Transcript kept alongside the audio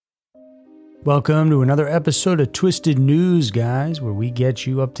Welcome to another episode of Twisted News, guys, where we get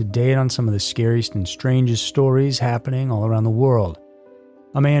you up to date on some of the scariest and strangest stories happening all around the world.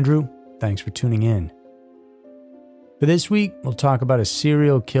 I'm Andrew. Thanks for tuning in. For this week, we'll talk about a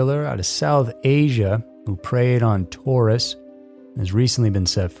serial killer out of South Asia who preyed on tourists and has recently been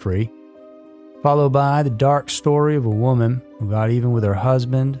set free, followed by the dark story of a woman who got even with her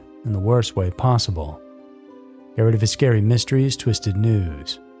husband in the worst way possible. Get rid of his scary mysteries, Twisted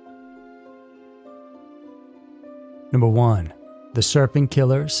News. Number 1. The Serpent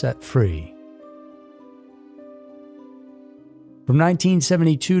Killer Set Free. From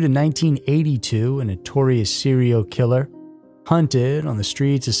 1972 to 1982, a notorious serial killer hunted on the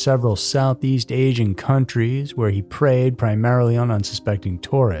streets of several Southeast Asian countries where he preyed primarily on unsuspecting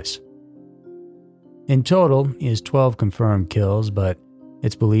tourists. In total, he has 12 confirmed kills, but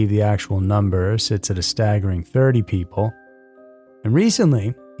it's believed the actual number sits at a staggering 30 people. And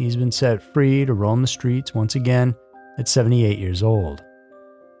recently, he's been set free to roam the streets once again at 78 years old.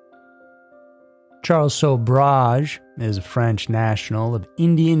 Charles Sobhraj is a French national of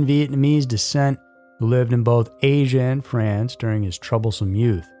Indian Vietnamese descent who lived in both Asia and France during his troublesome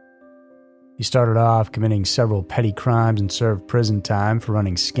youth. He started off committing several petty crimes and served prison time for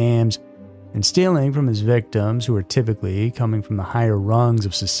running scams and stealing from his victims who were typically coming from the higher rungs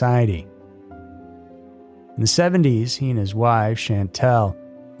of society. In the 70s, he and his wife, Chantal,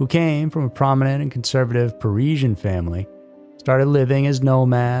 who came from a prominent and conservative Parisian family, started living as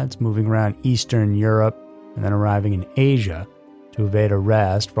nomads, moving around Eastern Europe and then arriving in Asia to evade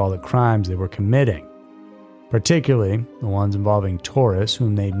arrest for all the crimes they were committing, particularly the ones involving tourists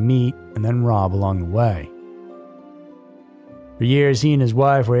whom they'd meet and then rob along the way. For years, he and his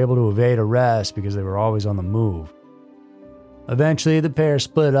wife were able to evade arrest because they were always on the move. Eventually, the pair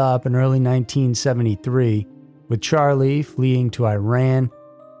split up in early 1973, with Charlie fleeing to Iran,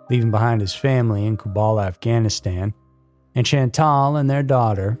 leaving behind his family in Kabul, Afghanistan, and Chantal and their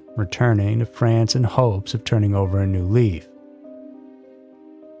daughter returning to France in hopes of turning over a new leaf.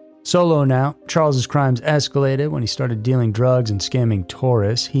 Solo now, Charles's crimes escalated when he started dealing drugs and scamming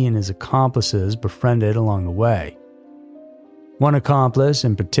tourists he and his accomplices befriended along the way. One accomplice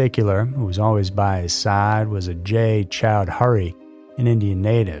in particular, who was always by his side, was Ajay Chowdhury, an Indian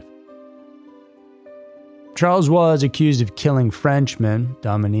native. Charles was accused of killing Frenchman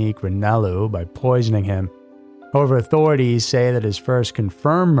Dominique Renello by poisoning him. However, authorities say that his first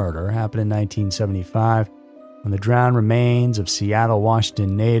confirmed murder happened in 1975 when the drowned remains of Seattle,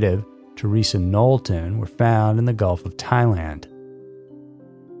 Washington native Teresa Knowlton were found in the Gulf of Thailand.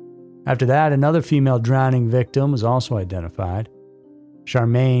 After that, another female drowning victim was also identified.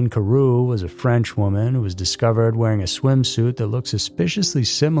 Charmaine Carew was a French woman who was discovered wearing a swimsuit that looked suspiciously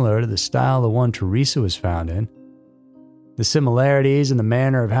similar to the style the one Teresa was found in. The similarities in the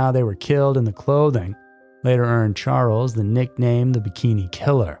manner of how they were killed and the clothing later earned Charles the nickname the Bikini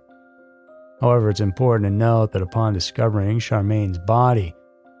Killer. However, it's important to note that upon discovering Charmaine's body,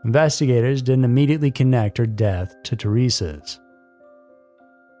 investigators didn't immediately connect her death to Teresa's.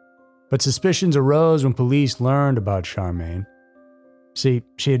 But suspicions arose when police learned about Charmaine. See,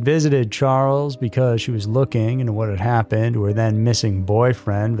 she had visited Charles because she was looking into what had happened to her then missing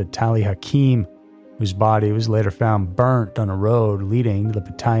boyfriend, Vitaly Hakim, whose body was later found burnt on a road leading to the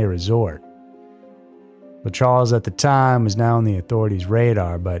Pattaya resort. But Charles at the time was now on the authorities'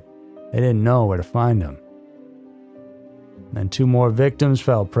 radar, but they didn't know where to find him. Then 2 more victims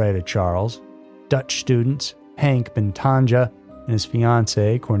fell prey to Charles, Dutch students Henk Bentanja and his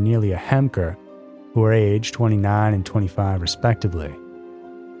fiancée Cornelia Hemker, who were aged 29 and 25 respectively.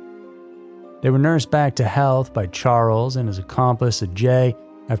 They were nursed back to health by Charles and his accomplice Ajay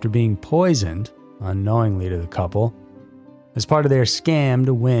after being poisoned, unknowingly to the couple, as part of their scam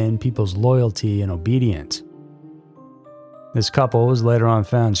to win people's loyalty and obedience. This couple was later on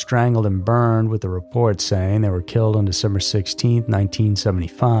found strangled and burned, with the report saying they were killed on December 16,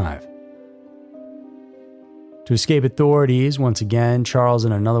 1975. To escape authorities, once again, Charles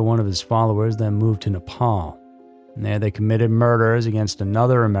and another one of his followers then moved to Nepal. And there they committed murders against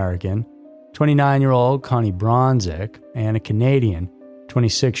another American, 29-year-old Connie Bronzik, and a Canadian,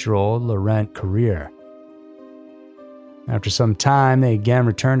 26-year-old Laurent Carrier. After some time, they again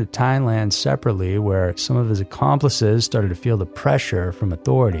returned to Thailand separately, where some of his accomplices started to feel the pressure from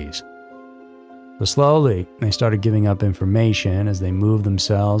authorities. So slowly, they started giving up information as they moved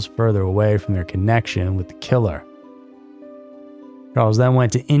themselves further away from their connection with the killer. Charles then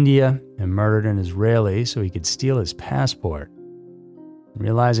went to India and murdered an Israeli so he could steal his passport.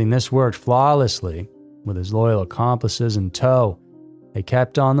 Realizing this worked flawlessly, with his loyal accomplices in tow, they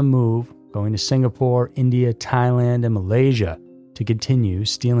kept on the move, going to Singapore, India, Thailand, and Malaysia to continue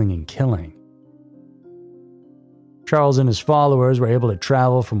stealing and killing. Charles and his followers were able to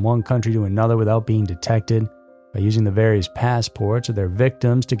travel from one country to another without being detected by using the various passports of their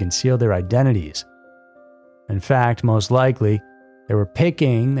victims to conceal their identities. In fact, most likely, they were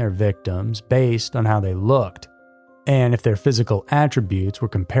picking their victims based on how they looked and if their physical attributes were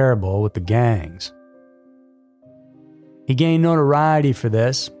comparable with the gang's. He gained notoriety for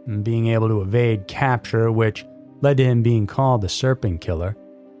this and being able to evade capture, which led to him being called the Serpent Killer,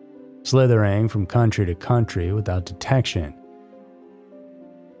 slithering from country to country without detection.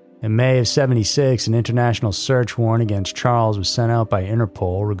 In May of '76, an international search warrant against Charles was sent out by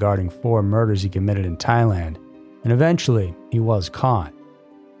Interpol regarding 4 murders he committed in Thailand, and eventually he was caught.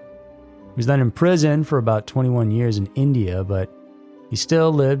 He was then imprisoned for about 21 years in India, but he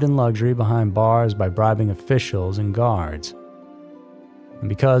still lived in luxury behind bars by bribing officials and guards. And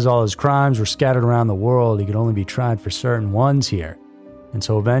because all his crimes were scattered around the world, he could only be tried for certain ones here, and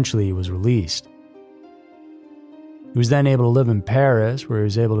so eventually he was released. He was then able to live in Paris, where he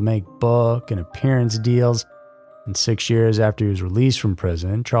was able to make book and appearance deals, and 6 years after he was released from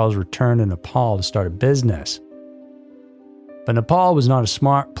prison, Charles returned to Nepal to start a business. But Nepal was not a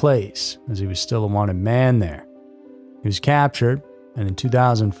smart place, as he was still a wanted man there. He was captured, and in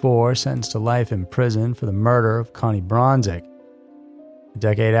 2004 sentenced to life in prison for the murder of Connie Bronzik. A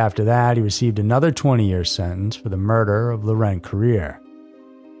decade after that, he received another 20-year sentence for the murder of Laurent Carrier.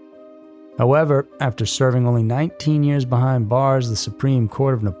 However, after serving only 19 years behind bars, the Supreme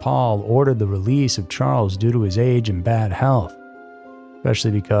Court of Nepal ordered the release of Charles due to his age and bad health,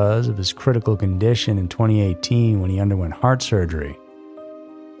 especially because of his critical condition in 2018 when he underwent heart surgery.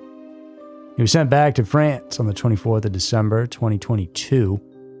 He was sent back to France on the 24th of December 2022,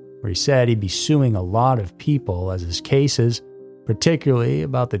 where he said he'd be suing a lot of people as his cases, particularly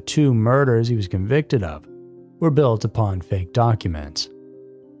about the 2 murders he was convicted of, were built upon fake documents.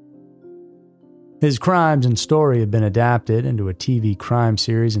 His crimes and story have been adapted into a TV crime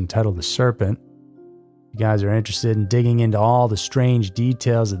series entitled The Serpent. If you guys are interested in digging into all the strange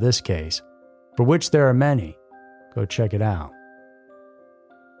details of this case, for which there are many, go check it out.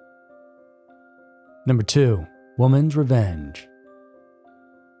 Number 2, Woman's Revenge.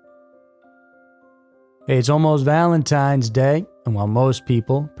 Hey, it's almost Valentine's Day, and while most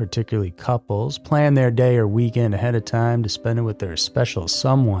people, particularly couples, plan their day or weekend ahead of time to spend it with their special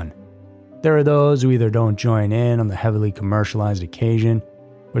someone, there are those who either don't join in on the heavily commercialized occasion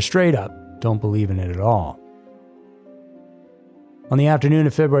or straight up don't believe in it at all. On the afternoon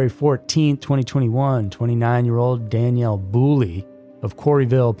of February 14, 2021, 29-year-old Danielle Booley of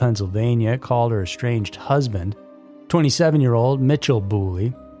Corryville, Pennsylvania, called her estranged husband, 27-year-old Mitchell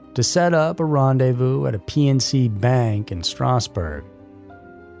Booley, to set up a rendezvous at a PNC bank in Strasbourg.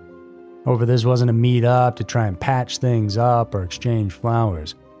 However, this wasn't a meet-up to try and patch things up or exchange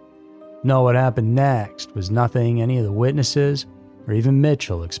flowers. No, what happened next was nothing any of the witnesses or even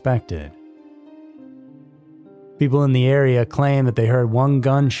Mitchell expected. People in the area claim that they heard one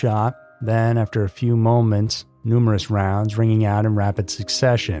gunshot, then after a few moments, numerous rounds ringing out in rapid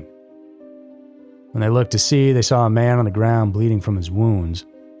succession. When they looked to see, they saw a man on the ground bleeding from his wounds.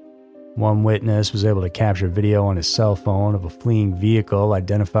 One witness was able to capture video on his cell phone of a fleeing vehicle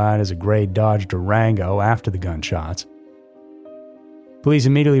identified as a gray Dodge Durango after the gunshots. Police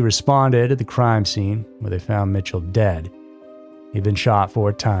immediately responded to the crime scene, where they found Mitchell dead. He'd been shot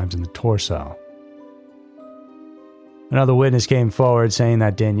 4 times in the torso. Another witness came forward saying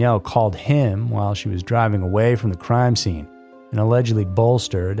that Danielle called him while she was driving away from the crime scene and allegedly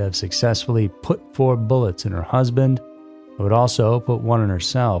bolstered to have successfully put 4 bullets in her husband, but would also put 1 in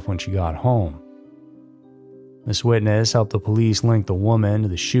herself when she got home. This witness helped the police link the woman to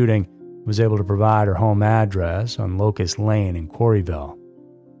the shooting and was able to provide her home address on Locust Lane in Corryville.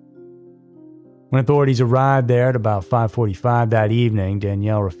 When authorities arrived there at about 5:45 that evening,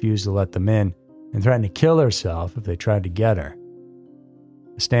 Danielle refused to let them in and threatened to kill herself if they tried to get her.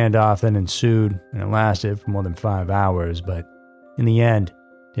 A standoff then ensued, and it lasted for more than 5 hours, but in the end,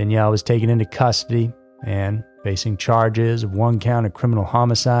 Danielle was taken into custody and facing charges of 1 count of criminal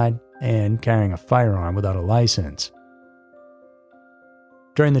homicide and carrying a firearm without a license.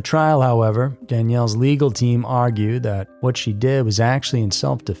 During the trial, however, Danielle's legal team argued that what she did was actually in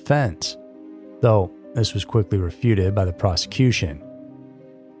self-defense, though this was quickly refuted by the prosecution.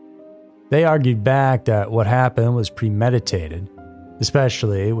 They argued back that what happened was premeditated,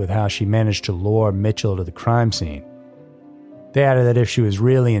 especially with how she managed to lure Mitchell to the crime scene. They added that if she was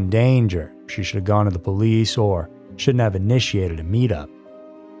really in danger, she should have gone to the police or shouldn't have initiated a meetup.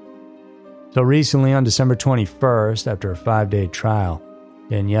 So recently, on December 21st, after a 5-day trial,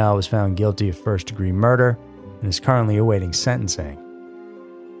 Danielle was found guilty of first-degree murder and is currently awaiting sentencing.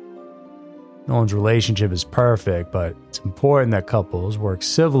 No one's relationship is perfect, but it's important that couples work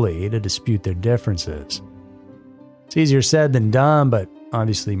civilly to dispute their differences. It's easier said than done, but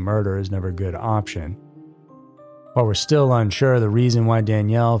obviously murder is never a good option. While we're still unsure of the reason why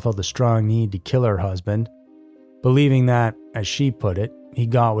Danielle felt a strong need to kill her husband, believing that, as she put it, he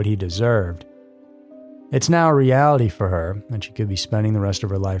got what he deserved, it's now a reality for her that she could be spending the rest of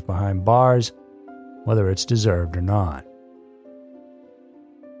her life behind bars, whether it's deserved or not.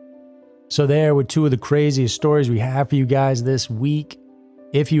 So there were two of the craziest stories we have for you guys this week.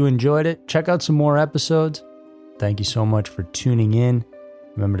 If you enjoyed it, check out some more episodes. Thank you so much for tuning in.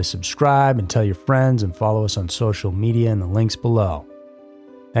 Remember to subscribe and tell your friends and follow us on social media in the links below.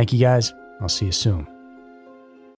 Thank you guys. I'll see you soon.